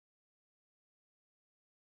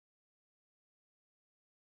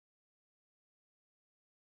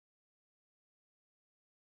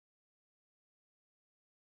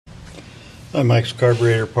Hi, Mike's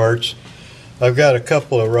Carburetor Parts. I've got a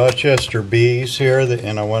couple of Rochester Bs here,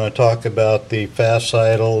 and I want to talk about the fast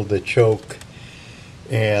idle, the choke,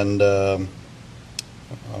 and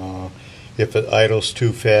if it idles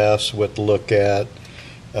too fast, what to look at.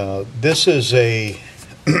 This is a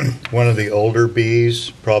one of the older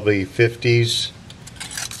Bs, probably 50s,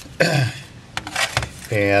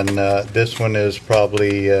 and this one is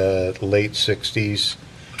probably late 60s.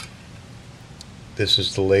 This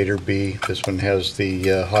is the later B. This one has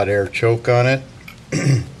the hot air choke on it.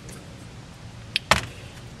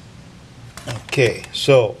 Okay,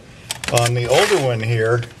 so on the older one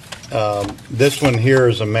here, this one here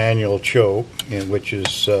is a manual choke, which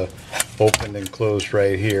is opened and closed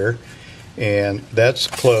right here, and that's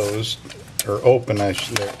closed or open. I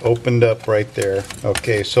should say, opened up right there.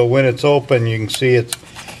 Okay, so when it's open, you can see it's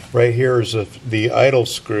right here is the idle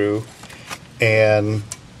screw, and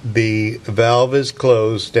the valve is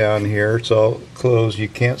closed down here. It's all closed. You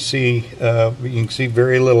can't see, you can see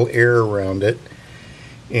very little air around it,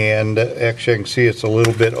 and actually I can see it's a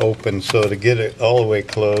little bit open. So to get it all the way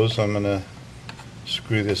closed, I'm going to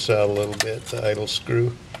screw this out a little bit, the idle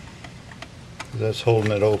screw. That's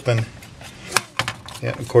holding it open.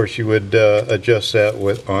 Yeah, of course you would adjust that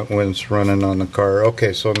when it's running on the car.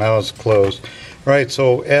 Okay, so now it's closed. All right,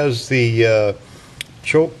 so as the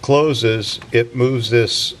choke closes, it moves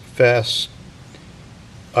this fast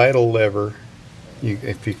idle lever.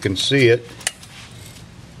 If you can see it,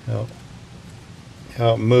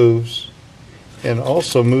 how it moves, and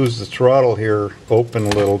also moves the throttle here open a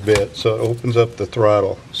little bit, so it opens up the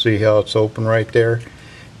throttle. See how it's open right there?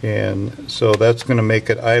 And so that's going to make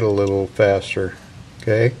it idle a little faster.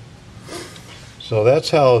 Okay, so that's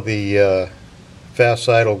how the fast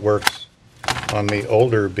idle works on the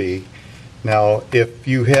older B. Now, if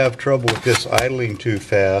you have trouble with this idling too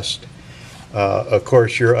fast, of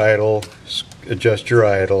course your idle, adjust your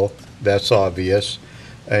idle, that's obvious,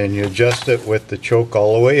 and you adjust it with the choke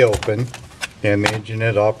all the way open and the engine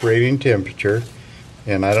at operating temperature,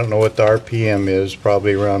 and I don't know what the RPM is,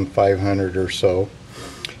 probably around 500 or so.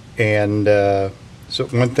 And so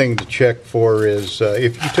one thing to check for is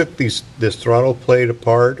if you took this throttle plate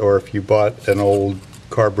apart, or if you bought an old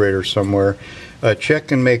carburetor somewhere,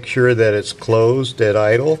 check and make sure that it's closed at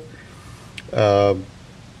idle.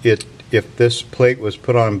 If this plate was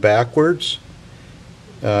put on backwards,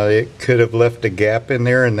 it could have left a gap in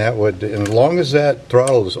there, and that would, and as long as that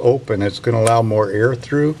throttle is open, it's going to allow more air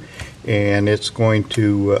through, and it's going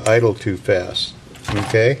to idle too fast.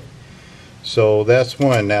 Okay, so that's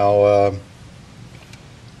one. Now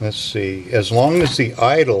let's see, as long as the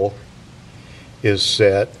idle is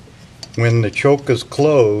set, when the choke is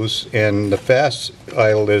closed and the fast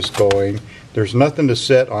idle is going, there's nothing to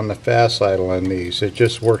set on the fast idle on these. It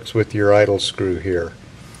just works with your idle screw here.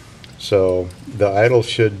 So the idle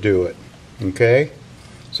should do it. Okay?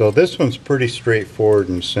 So this one's pretty straightforward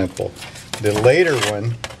and simple. The later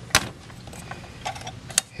one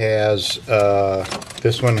has,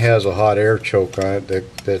 this one has a hot air choke on it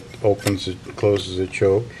that opens and closes the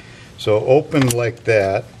choke. So opened like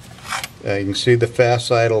that. You can see the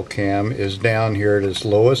fast idle cam is down here at its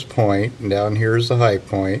lowest point, and down here is the high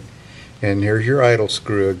point, and here's your idle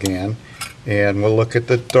screw again, and we'll look at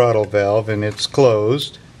the throttle valve, and it's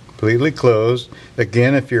closed, completely closed.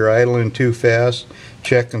 Again, if you're idling too fast,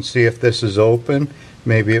 check and see if this is open.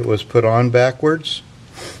 Maybe it was put on backwards.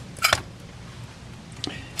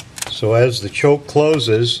 So as the choke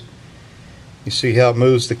closes, you see how it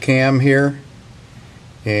moves the cam here,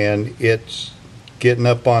 and it's getting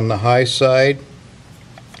up on the high side.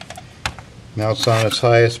 Now it's on its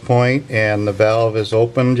highest point, and the valve is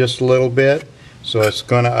open just a little bit, so it's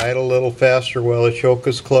going to idle a little faster while the choke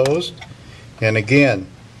is closed. And again,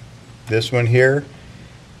 this one here,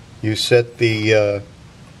 you set the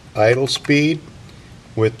idle speed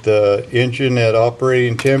with the engine at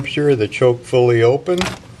operating temperature, the choke fully open,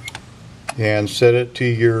 and set it to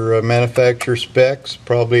your manufacturer specs.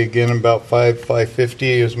 Probably again about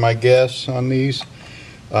 550 is my guess on these.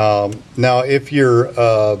 Now if your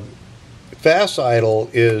fast idle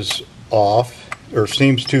is off or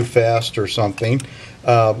seems too fast or something,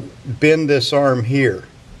 bend this arm here.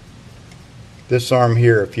 This arm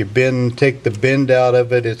here, if you take the bend out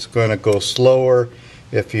of it, it's going to go slower.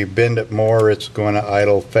 If you bend it more, it's going to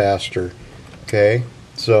idle faster. Okay,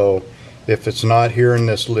 so if it's not here in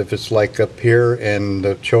this, if it's like up here and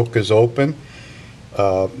the choke is open,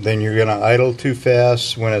 then you're going to idle too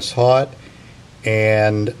fast when it's hot,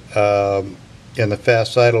 and the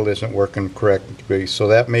fast idle isn't working correctly. So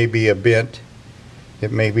that may be a bent.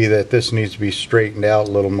 It may be that this needs to be straightened out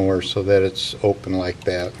a little more so that it's open like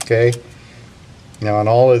that. Okay. Now on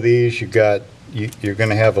all of these you're going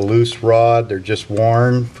to have a loose rod. They're just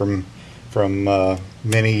worn from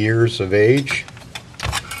many years of age.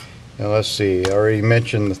 Now let's see, I already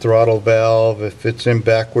mentioned the throttle valve, if it's in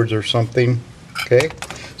backwards or something. Okay,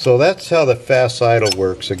 so that's how the fast idle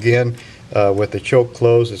works. Again, with the choke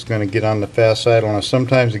closed, it's going to get on the fast idle. Now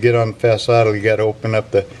sometimes to get on the fast idle you got to open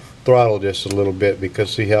up the throttle just a little bit,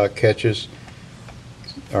 because see how it catches.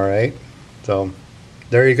 Alright, so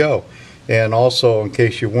there you go. And also, in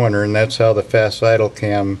case you're wondering, that's how the fast idle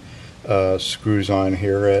cam screws on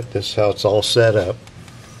here. This is how it's all set up.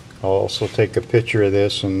 I'll also take a picture of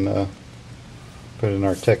this and put it in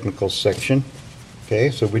our technical section.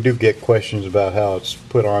 Okay, so we do get questions about how it's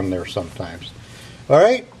put on there sometimes.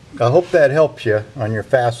 Alright, I hope that helps you on your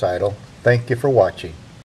fast idle. Thank you for watching.